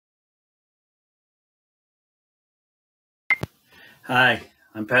Hi,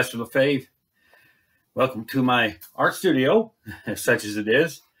 I'm Pastor LaFave. Welcome to my art studio, such as it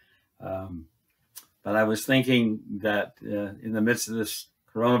is. Um, but I was thinking that in the midst of this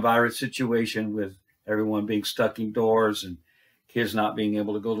coronavirus situation, with everyone being stuck indoors and kids not being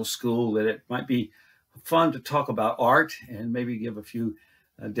able to go to school, that it might be fun to talk about art and maybe give a few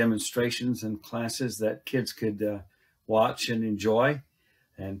demonstrations and classes that kids could watch and enjoy,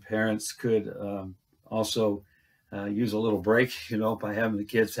 and parents could also use a little break, by having the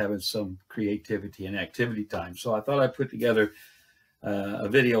kids having some creativity and activity time. So I thought I'd put together a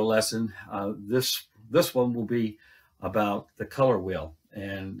video lesson. This one will be about the color wheel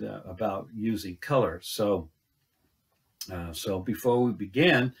and about using color. So before we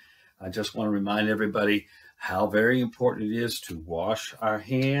begin, I just want to remind everybody how very important it is to wash our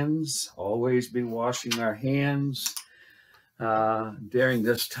hands. Always be washing our hands during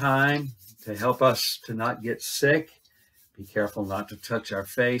this time to help us to not get sick. Be careful not to touch our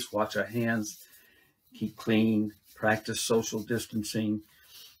face, wash our hands, keep clean, practice social distancing,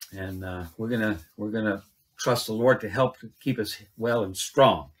 and we're gonna trust the Lord to help to keep us well and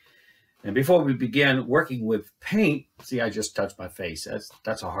strong. And before we begin working with paint, see, I just touched my face.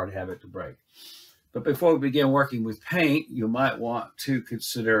 That's a hard habit to break. But before we begin working with paint, you might want to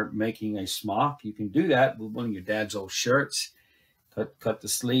consider making a smock. You can do that with one of your dad's old shirts. Cut the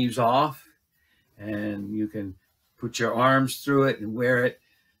sleeves off, and you can put your arms through it and wear it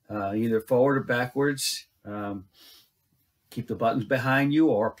either forward or backwards. Keep the buttons behind you,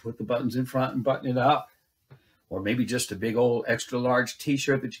 or put the buttons in front and button it up. Or maybe just a big old extra large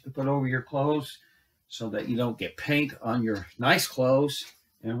t-shirt that you can put over your clothes so that you don't get paint on your nice clothes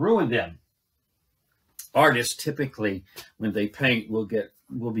and ruin them. Artists typically, when they paint,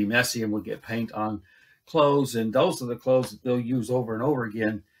 will be messy and will get paint on clothes, and those are the clothes that they'll use over and over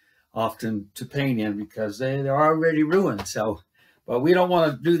again, often to paint in, because they're already ruined. So, but we don't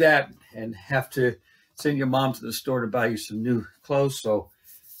want to do that and have to send your mom to the store to buy you some new clothes. So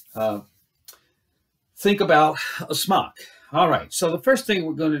think about a smock. All right, so the first thing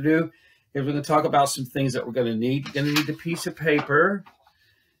we're going to do is we're going to talk about some things that we're going to need. You're going to need a piece of paper,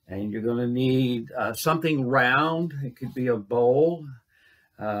 and you're going to need something round. It could be a bowl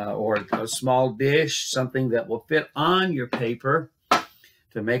or a small dish, something that will fit on your paper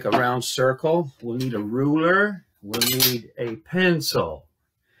to make a round circle. We'll need a ruler. We'll need a pencil.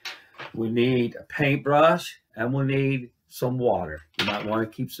 We need a paintbrush, and we'll need some water. You might want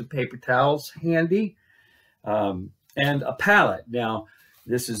to keep some paper towels handy, and a palette. Now,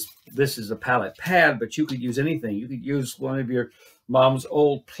 this is a palette pad, but you could use anything. You could use one of your mom's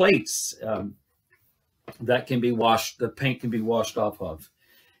old plates that can be washed. The paint can be washed off of.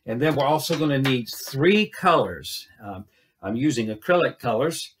 And then we're also going to need 3 colors. I'm using acrylic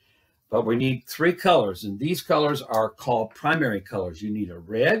colors, but we need 3 colors, and these colors are called primary colors. You need a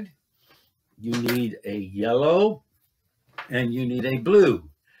red, you need a yellow, and you need a blue.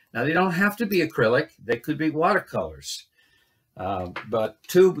 Now, they don't have to be acrylic. They could be watercolors, but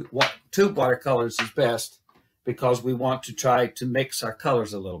two watercolors is best, because we want to try to mix our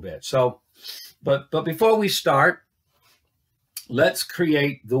colors a little bit. So, but before we start, let's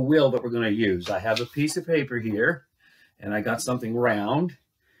create the wheel that we're going to use. I have a piece of paper here, and I got something round.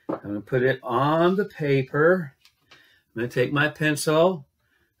 I'm going to put it on the paper. I'm going to take my pencil.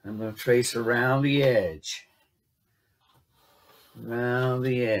 I'm going to trace around the edge. Around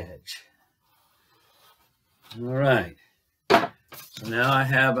the edge. All right. So now I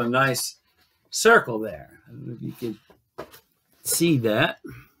have a nice circle there. I don't know if you can see that.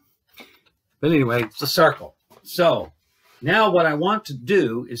 But anyway, it's a circle. So now what I want to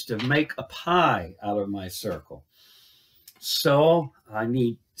do is to make a pie out of my circle. So I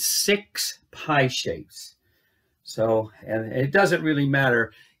need 6 pie shapes. So, and it doesn't really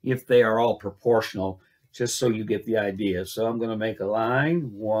matter if they are all proportional, just so you get the idea. So I'm going to make a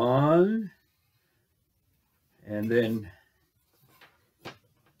line, 1, and then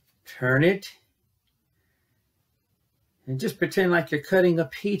turn it, and just pretend like you're cutting a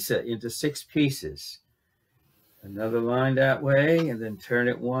pizza into 6 pieces. Another line that way, and then turn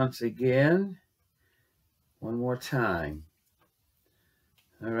it once again. One more time.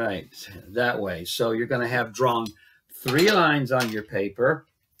 All right, that way. So you're going to have drawn 3 lines on your paper,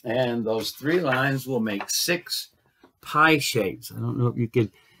 and those 3 lines will make 6 pie shapes. I don't know if you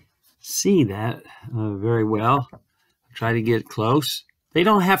can see that very well. I'll try to get close. They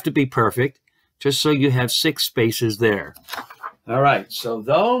don't have to be perfect, just so you have 6 spaces there. All right, so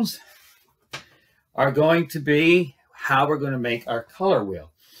those are going to be how we're going to make our color wheel.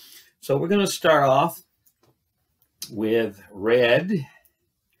 So we're going to start off with red.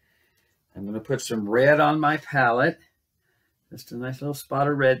 I'm going to put some red on my palette. Just a nice little spot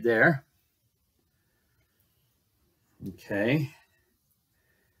of red there. Okay.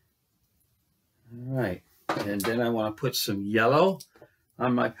 All right. And then I want to put some yellow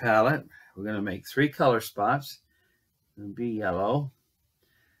on my palette. We're going to make 3 color spots. It'll be yellow.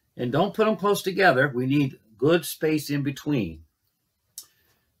 And don't put them close together. We need good space in between.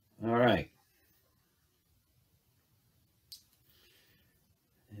 All right.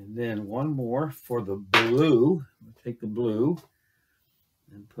 And then one more for the blue. We'll take the blue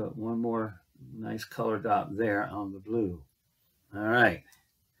and put one more nice color dot there on the blue. All right.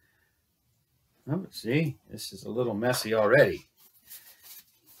 Oh, see, this is a little messy already.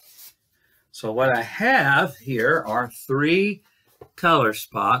 So what I have here are 3 color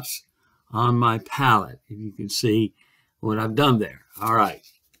spots on my palette. If you can see what I've done there. All right.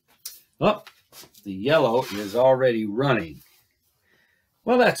 Oh, the yellow is already running.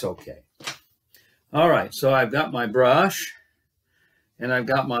 Well, that's okay. All right, so I've got my brush and I've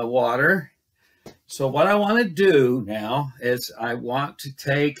got my water. So what I want to do now is I want to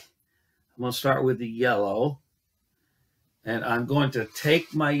take, I'm going to start with the yellow. And I'm going to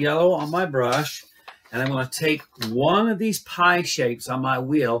take my yellow on my brush and I'm going to take one of these pie shapes on my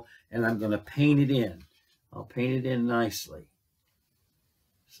wheel and I'm going to paint it in. I'll paint it in nicely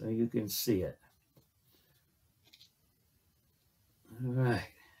so you can see it. All right.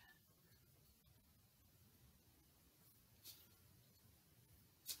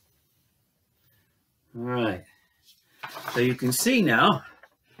 All right. So you can see now,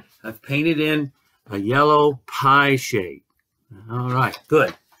 I've painted in a yellow pie shape. All right,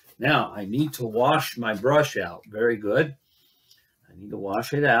 good. Now I need to wash my brush out. Very good. I need to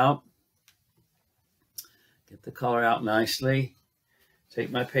wash it out. Get the color out nicely.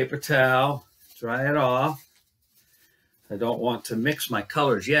 Take my paper towel, dry it off. I don't want to mix my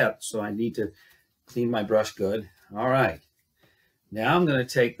colors yet, so I need to clean my brush good. All right. Now I'm going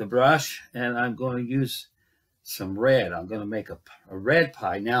to take the brush and I'm going to use some red. I'm going to make a red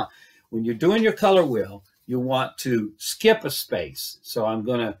pie. Now, when you're doing your color wheel, you want to skip a space. So I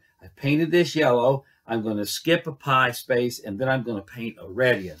painted this yellow. I'm going to skip a pie space and then I'm going to paint a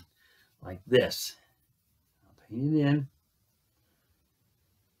red in like this. I'll paint it in.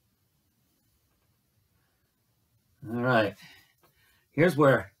 All right, here's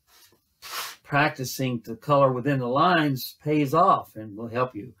where practicing to color within the lines pays off and will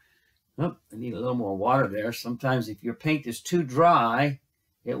help you. Oh, I need a little more water there. Sometimes if your paint is too dry,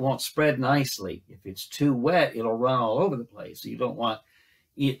 it won't spread nicely. If it's too wet, it'll run all over the place. So you don't want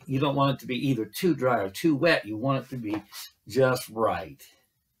it to be either too dry or too wet. You want it to be just right.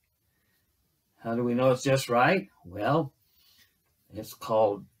 How do we know it's just right? Well, it's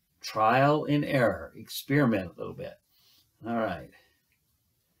called trial and error. Experiment a little bit. All right.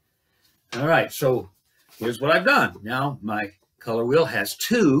 All right, so here's what I've done. Now my color wheel has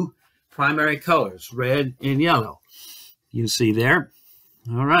 2 primary colors, red and yellow. You see there?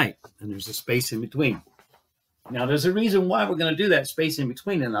 All right, and there's a space in between. Now there's a reason why we're going to do that space in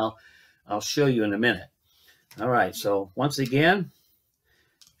between, and I'll show you in a minute. All right, so once again,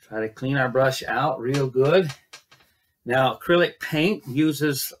 try to clean our brush out real good. Now, acrylic paint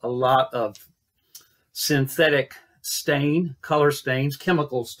uses a lot of synthetic color stains,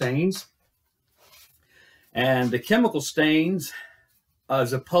 chemical stains. And the chemical stains,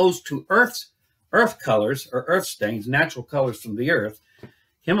 as opposed to earth colors or earth stains, natural colors from the earth,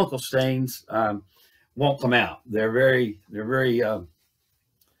 chemical stains won't come out. They're very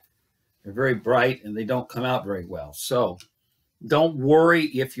bright and they don't come out very well. So don't worry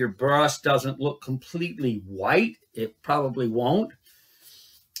if your brush doesn't look completely white. It probably won't.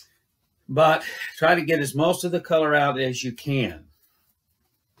 But try to get as most of the color out as you can.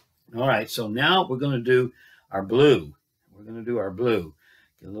 All right, so now we're going to do our blue. We're going to do our blue.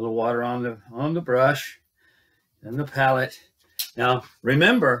 Get a little water on the brush and the palette. Now,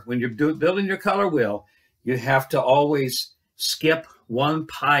 remember, when you're building your color wheel, you have to always skip one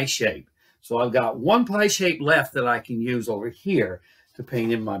pie shape. So I've got one pie shape left that I can use over here to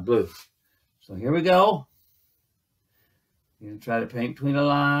paint in my blue. So here we go. I'm going to try to paint between the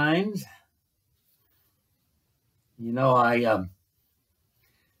lines. You know, I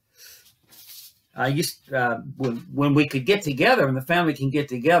used when we could get together, and the family can get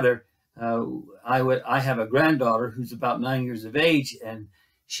together. I have a granddaughter who's about 9 years of age, and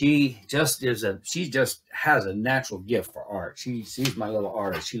she just has a natural gift for art. She's my little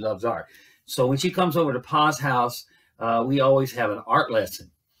artist. She loves art. So when she comes over to Pa's house, we always have an art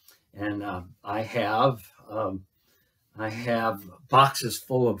lesson, and I have boxes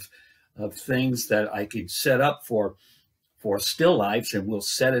full of things that I can set up for still lifes, and we'll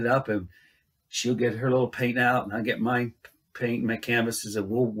set it up, and she'll get her little paint out, and I get mine paint my canvases, and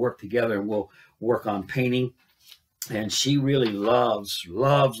we'll work together and we'll work on painting. And she really loves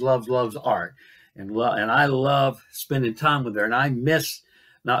art, and I love spending time with her, and I miss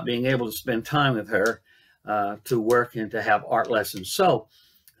not being able to spend time with her to work and to have art lessons. So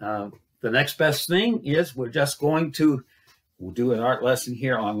the next best thing is we're just going to do an art lesson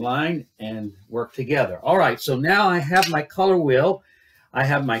here online and work together. All right, so now I have my color wheel. I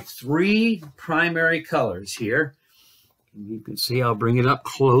have my 3 primary colors here. You can see, I'll bring it up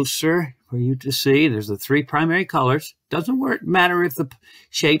closer for you to see. There's the 3 primary colors. Doesn't matter if the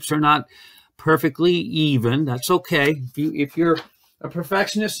shapes are not perfectly even. That's okay. If you're a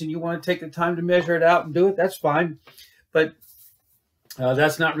perfectionist and you want to take the time to measure it out and do it, that's fine. But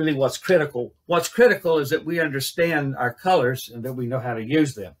that's not really what's critical. What's critical is that we understand our colors and that we know how to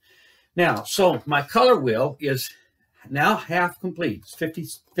use them. Now, so my color wheel is now half complete.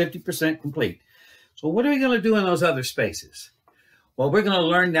 It's 50% complete. So what are we going to do in those other spaces? Well, we're going to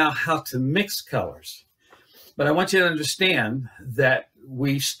learn now how to mix colors. But I want you to understand that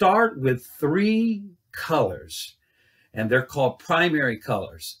we start with 3 colors, and they're called primary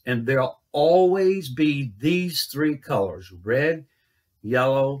colors. And there'll always be these 3 colors: red,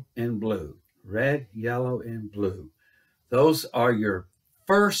 yellow, and blue. Red, yellow, and blue. Those are your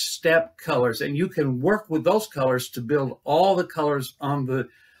first step colors, and you can work with those colors to build all the colors on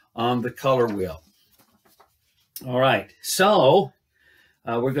the color wheel. All right, so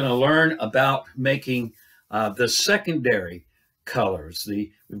we're going to learn about making the secondary colors.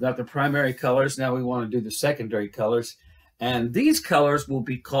 We've got the primary colors. Now we want to do the secondary colors, and these colors will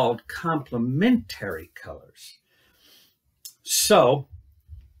be called complementary colors. So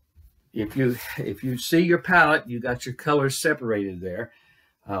if you see your palette, you got your colors separated there.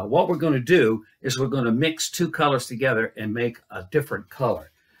 What we're going to do is we're going to mix 2 colors together and make a different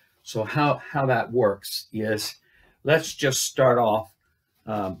color. So how that works is, let's just start off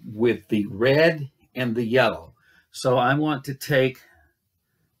with the red and the yellow. So I want to take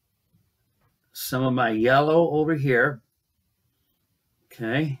some of my yellow over here.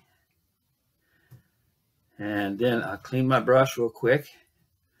 Okay. And then I'll clean my brush real quick.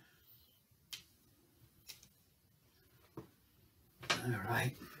 All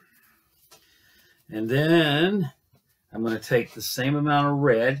right. And then I'm going to take the same amount of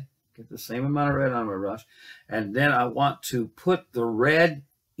red, get the same amount of red on my brush, and then I want to put the red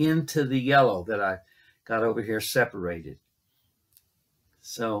into the yellow that I got over here separated.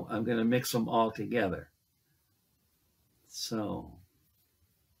 So I'm going to mix them all together. So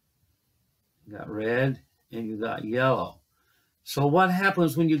you got red and you got yellow. So what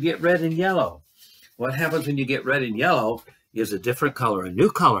happens when you get red and yellow? What happens when you get red and yellow is a different color, a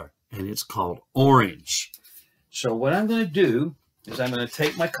new color, and it's called orange. So what I'm going to do is I'm going to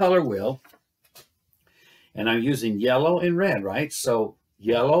take my color wheel, and I'm using yellow and red, right? So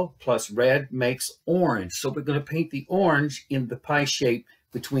yellow plus red makes orange. So we're going to paint the orange in the pie shape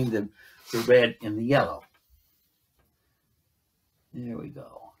between the red and the yellow. There we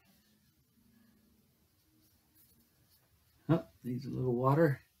go. Oh, needs a little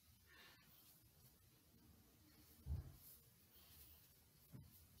water.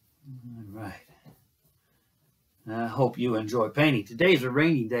 All right. I hope you enjoy painting. Today's a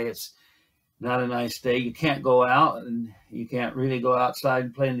rainy day. It's not a nice day. You can't go out, and you can't really go outside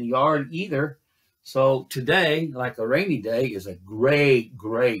and play in the yard either. So today, like a rainy day, is a great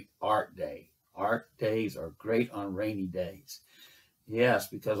art day. Art days are great on rainy days. Yes,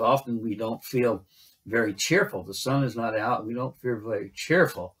 because often we don't feel very cheerful. The sun is not out. We don't feel very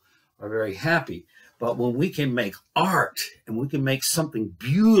cheerful or very happy. But when we can make art and we can make something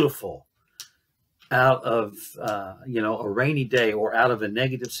beautiful out of, a rainy day or out of a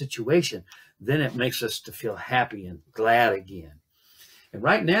negative situation, then it makes us to feel happy and glad again. And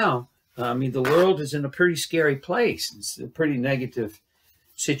right now, the world is in a pretty scary place. It's a pretty negative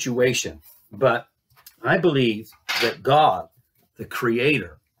situation. But I believe that God, the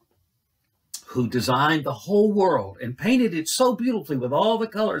Creator, who designed the whole world and painted it so beautifully with all the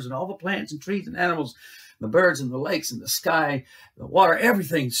colors and all the plants and trees and animals, the birds and the lakes and the sky, the water,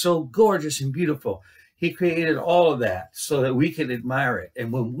 everything so gorgeous and beautiful. He created all of that so that we can admire it.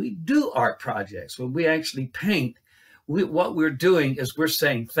 And when we do art projects, when we actually paint, what we're doing is we're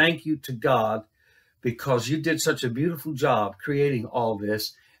saying thank you to God, because you did such a beautiful job creating all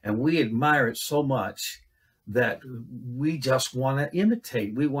this, and we admire it so much that we just want to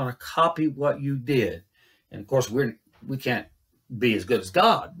imitate. We want to copy what you did. And of course, we can't be as good as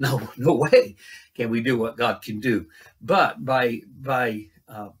God. No way can we do what God can do. But by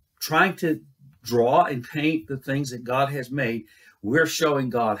trying to draw and paint the things that God has made, we're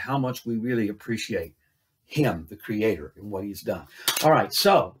showing God how much we really appreciate him, the creator, and what he's done. All right,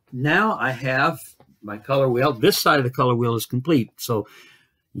 so now I have my color wheel. This side of the color wheel is complete. So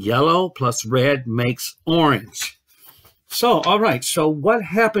yellow plus red makes orange. So, all right, so what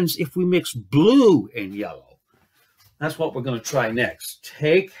happens if we mix blue and yellow? That's what we're going to try next.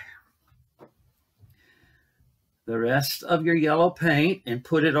 Take the rest of your yellow paint and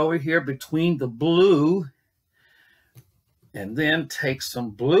put it over here between the blue. And then take some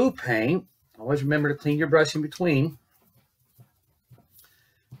blue paint. Always remember to clean your brush in between.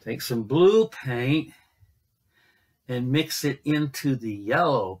 Take some blue paint and mix it into the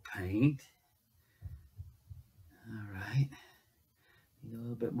yellow paint. All right. A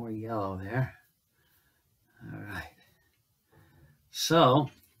little bit more yellow there. All right. So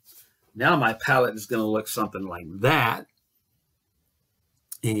now my palette is going to look something like that.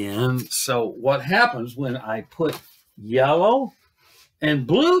 And so what happens when I put yellow and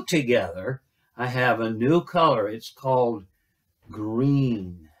blue together, I have a new color. It's called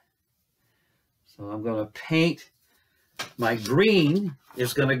green. So I'm going to paint. My green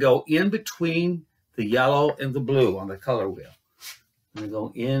is going to go in between the yellow and the blue on the color wheel. I'm going to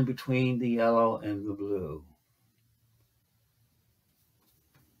go in between the yellow and the blue.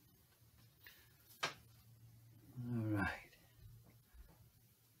 All right.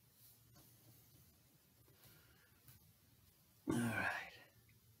 All right.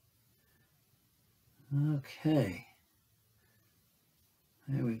 Okay.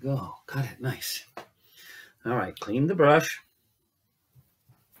 There we go. Got it. Nice. All right. Clean the brush.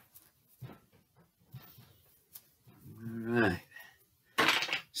 All right.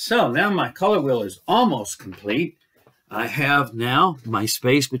 So now my color wheel is almost complete. I have now my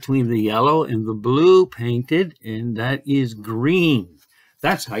space between the yellow and the blue painted, and that is green.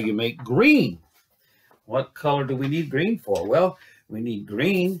 That's how you make green. What color do we need green for? Well, we need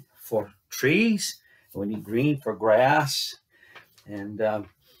green for trees. We need green for grass.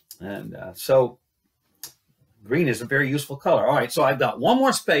 So green is a very useful color. All right, so I've got one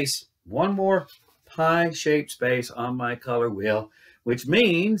more space, one more pie-shaped space on my color wheel, which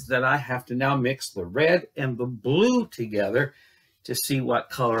means that I have to now mix the red and the blue together to see what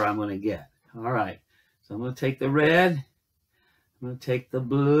color I'm going to get. All right, so I'm going to take the red, I'm going to take the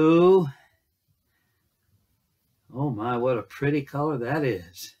blue. Oh my, what a pretty color that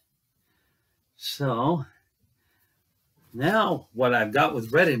is. So now what I've got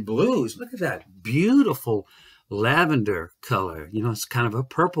with red and blue is, look at that beautiful lavender color. You know, it's kind of a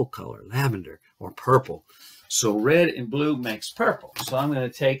purple color, lavender or purple. So red and blue makes purple. So I'm going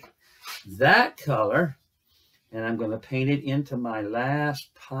to take that color and I'm going to paint it into my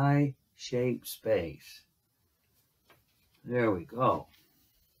last pie-shaped space. There we go.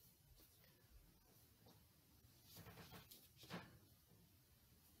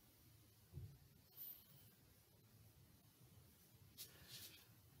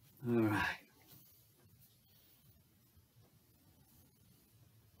 All right.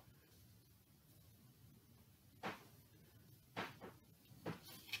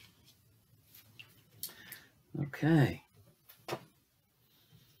 Okay. All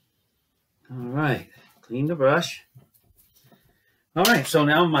right. Clean the brush. All right. So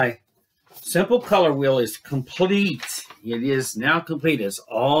now my simple color wheel is complete. It is now complete. It's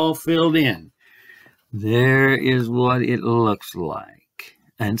all filled in. There is what it looks like.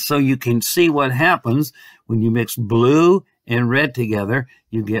 And so you can see what happens when you mix blue and red together,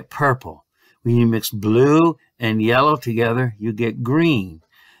 you get purple. When you mix blue and yellow together, you get green.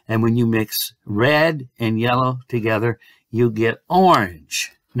 And when you mix red and yellow together, you get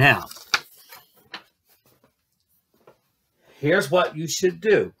orange. Now, here's what you should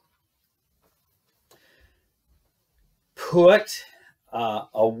do. Put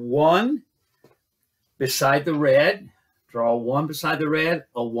a 1 beside the red. Draw a 1 beside the red,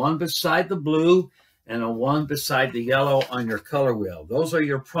 a 1 beside the blue, and a 1 beside the yellow on your color wheel. Those are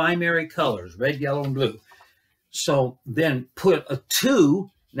your primary colors, red, yellow, and blue. So then put a 2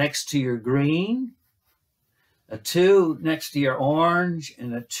 next to your green, a 2 next to your orange,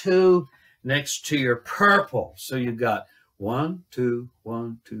 and a 2 next to your purple. So you've got 1, 2,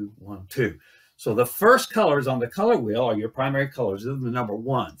 1, 2, 1, 2. So the first colors on the color wheel are your primary colors. These are the number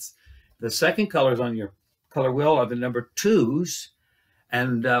 1s. The second colors on your color wheel are the number 2s,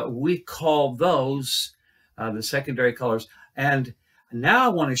 and we call those the secondary colors. And now I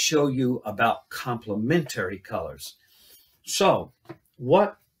want to show you about complementary colors. So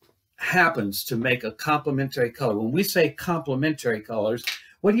what happens to make a complementary color? When we say complementary colors,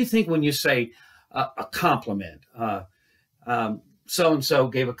 what do you think when you say a compliment? So-and-so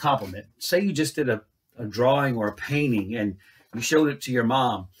gave a compliment. Say you just did a drawing or a painting and you showed it to your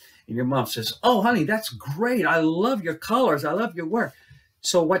mom. And your mom says, "Oh, honey, that's great. I love your colors. I love your work."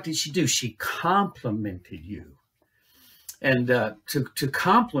 So what did she do? She complimented you. And to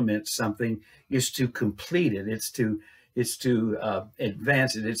compliment something is to complete it. It's to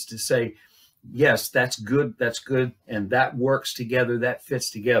advance it. It's to say, yes, that's good, and that works together, that fits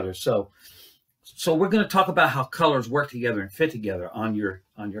together. So we're going to talk about how colors work together and fit together on your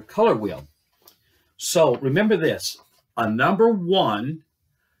color wheel. So remember this: a number 1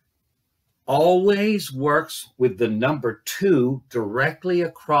 always works with the number 2 directly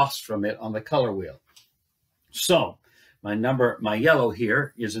across from it on the color wheel. So my yellow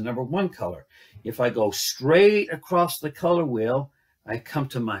here is a number 1 color. If I go straight across the color wheel, I come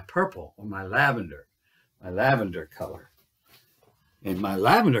to my purple or my lavender color. And my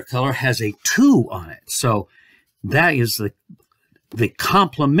lavender color has a 2 on it. So that is the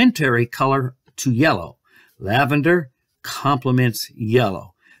complementary color to yellow. Lavender complements yellow.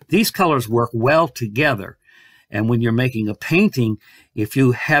 These colors work well together. And when you're making a painting, if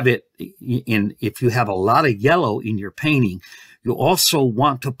you have a lot of yellow in your painting, you also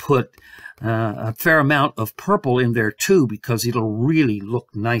want to put a fair amount of purple in there too, because it'll really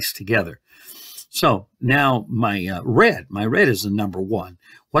look nice together. So now my red is the number 1.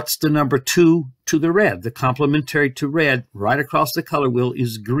 What's the number 2 to the red? The complementary to red right across the color wheel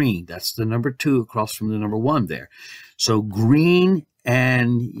is green. That's the number 2 across from the number 1 there. So green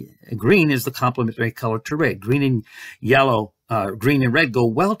is the complementary color to red. Green and yellow, green and red go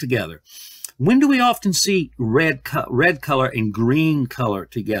well together. When do we often see red color and green color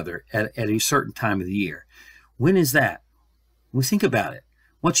together at a certain time of the year? When is that? Well, think about it.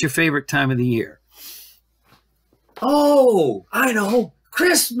 What's your favorite time of the year? Oh, I know,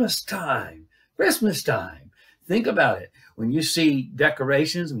 Christmas time. Christmas time. Think about it. When you see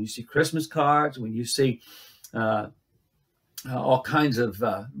decorations, when you see Christmas cards, when you see all kinds of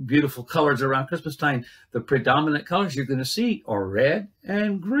beautiful colors around Christmas time, the predominant colors you're going to see are red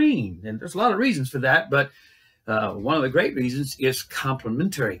and green. And there's a lot of reasons for that, but one of the great reasons is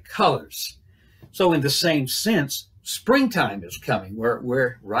complementary colors. So in the same sense, springtime is coming.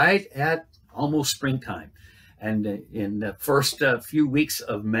 We're right at almost springtime. And in the first few weeks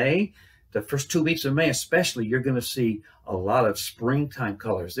of May, the first 2 weeks of May especially, you're going to see a lot of springtime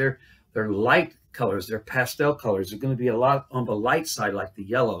colors. They're light colors, they're pastel colors. They're going to be a lot on the light side, like the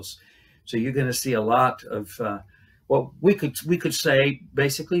yellows. So you're going to see a lot of well, we could say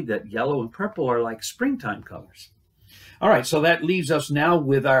basically that yellow and purple are like springtime colors. All right, so that leaves us now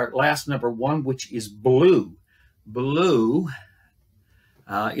with our last number 1, which is blue. Blue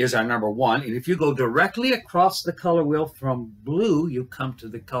is our number 1. And if you go directly across the color wheel from blue, you come to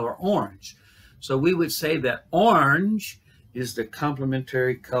the color orange. So we would say that orange is the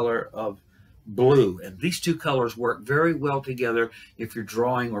complementary color of blue. And these two colors work very well together if you're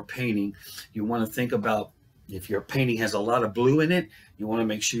drawing or painting. You want to think about, if your painting has a lot of blue in it, you want to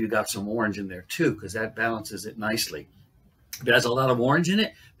make sure you got some orange in there too, because that balances it nicely. If it has a lot of orange in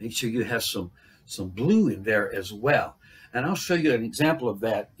it, make sure you have some blue in there as well. And I'll show you an example of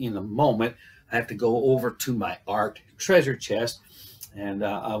that in a moment. I have to go over to my art treasure chest, and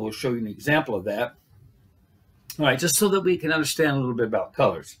I will show you an example of that. All right, just so that we can understand a little bit about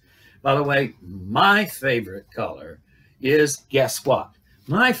colors. By the way, my favorite color is, guess what?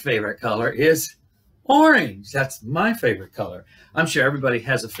 My favorite color is orange. That's my favorite color. I'm sure everybody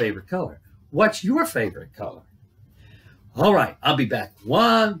has a favorite color. What's your favorite color? All right, I'll be back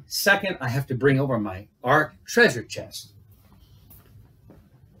 1 second. I have to bring over my art treasure chest.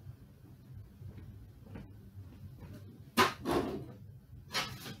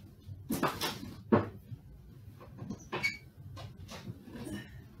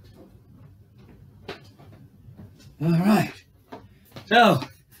 All right, so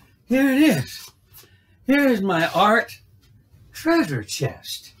here it is. Here is my art treasure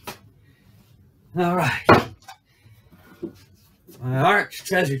chest. All right, my art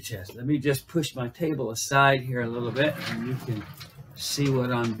treasure chest. Let me just push my table aside here a little bit and you can see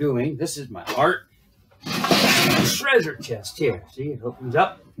what I'm doing. This is my art treasure chest here. See, it opens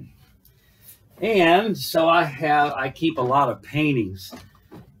up. And so I keep a lot of paintings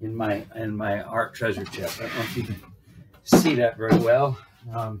in my art treasure chest. I don't know if you can see that very well.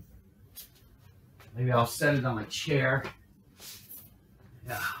 Maybe I'll set it on a chair.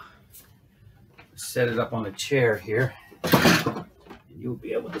 Yeah, set it up on a chair here, and you'll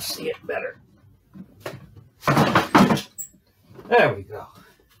be able to see it better. There we go.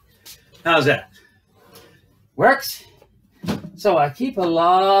 How's that? Works? So I keep a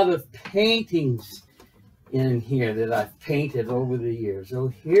lot of paintings in here that I've painted over the years. So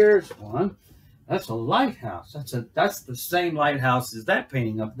here's one. That's a lighthouse. That's the same lighthouse as that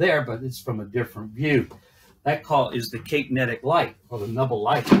painting up there, but it's from a different view. That is the Cape Nettic Light, or the Nubble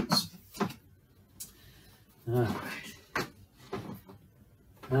Lighthouse. All right.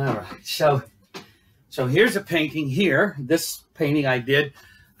 All right. So here's a painting here. This painting I did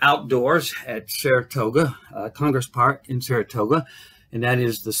outdoors at Saratoga, Congress Park in Saratoga, and that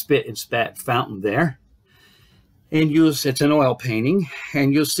is the Spit and Spat fountain there. And it's an oil painting,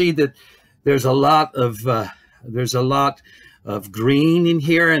 and you'll see that there's a lot of green in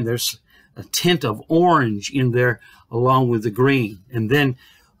here, and there's a tint of orange in there along with the green. And then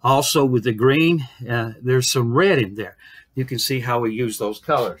also with the green, there's some red in there. You can see how we use those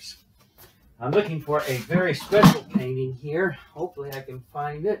colors. I'm looking for a very special painting here. Hopefully I can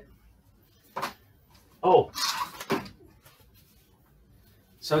find it. Oh,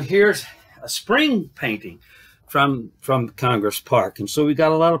 so here's a spring painting from Congress Park. And so we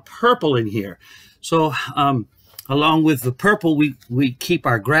got a lot of purple in here. So along with the purple, we keep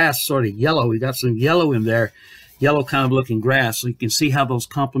our grass sort of yellow. We got some yellow in there, yellow kind of looking grass. So you can see how those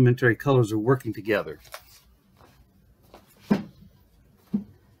complementary colors are working together.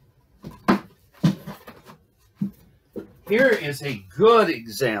 Here is a good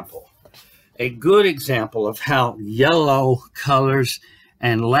example of how yellow colors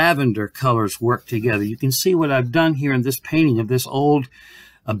and lavender colors work together. You can see what I've done here in this painting of this old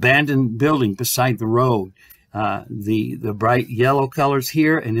abandoned building beside the road. The bright yellow colors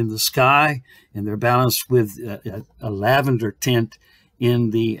here and in the sky, and they're balanced with a lavender tint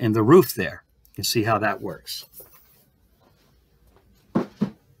in the roof there. You can see how that works.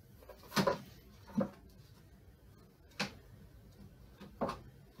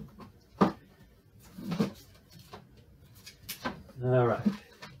 All right.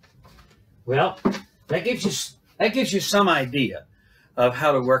 Well, that gives you some idea of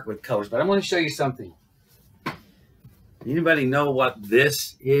how to work with colors. But I want to show you something. Anybody know what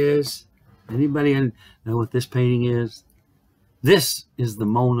this is? Anybody know what this painting is? This is the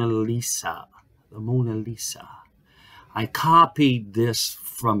Mona Lisa. The Mona Lisa. I copied this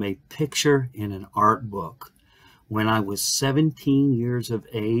from a picture in an art book when I was 17 years of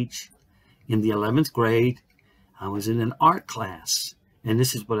age in the 11th grade. I was in an art class, and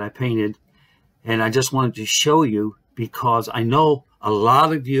this is what I painted. And I just wanted to show you because I know a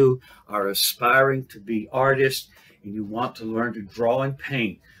lot of you are aspiring to be artists and you want to learn to draw and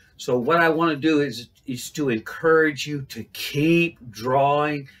paint. So what I want to do is to encourage you to keep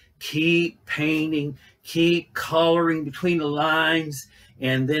drawing, keep painting, keep coloring between the lines,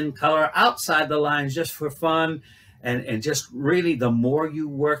 and then color outside the lines just for fun. And just really, the more you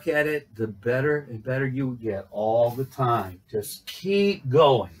work at it, the better and better you get all the time. Just keep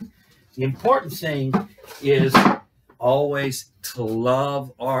going. The important thing is always to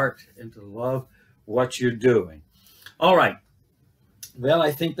love art and to love what you're doing. All right. Well,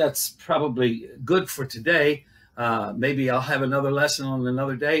 I think that's probably good for today. Maybe I'll have another lesson on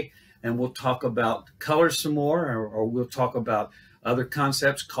another day, and we'll talk about colors some more, or we'll talk about other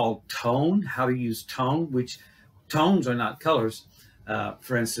concepts called tone, how to use tone, which tones are not colors.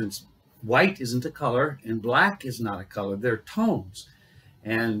 For instance, white isn't a color and black is not a color. They're tones.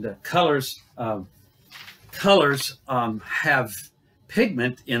 And colors have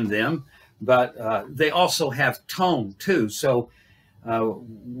pigment in them, but they also have tone too. So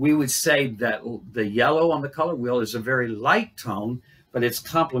we would say that the yellow on the color wheel is a very light tone, but its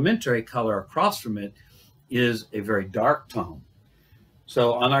complementary color across from it is a very dark tone.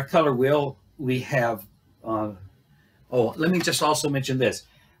 So on our color wheel, we have oh, let me just also mention this.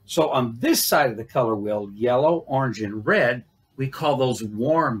 So on this side of the color wheel, yellow, orange, and red, we call those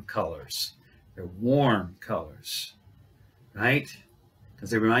warm colors. They're warm colors, right? Because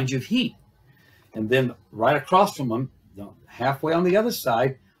they remind you of heat. And then right across from them, halfway on the other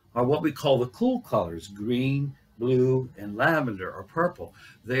side, are what we call the cool colors, green, blue, and lavender, or purple.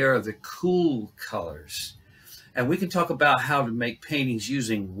 They are the cool colors. And we can talk about how to make paintings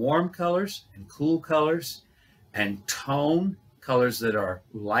using warm colors and cool colors, and tone, colors that are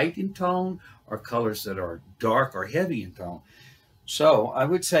light in tone or colors that are dark or heavy in tone. So I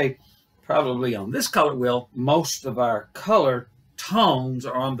would say probably on this color wheel, most of our color tones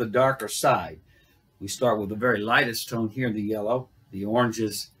are on the darker side. We start with the very lightest tone here, the yellow. The orange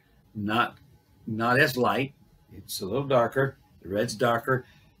is not as light. It's a little darker. The red's darker,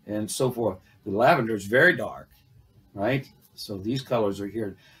 and so forth. The lavender is very dark, right? So these colors are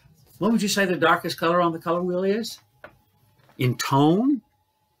here. What would you say the darkest color on the color wheel is? In tone?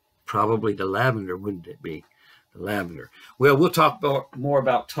 Probably the lavender, wouldn't it be? The lavender. Well, we'll talk more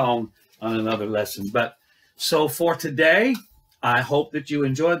about tone on another lesson. But so for today, I hope that you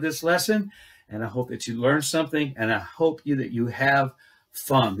enjoyed this lesson. and I hope that you learn something, and I hope that you have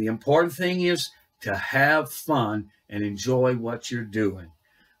fun. The important thing is to have fun and enjoy what you're doing.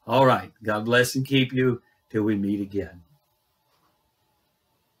 All right. God bless and keep you till we meet again.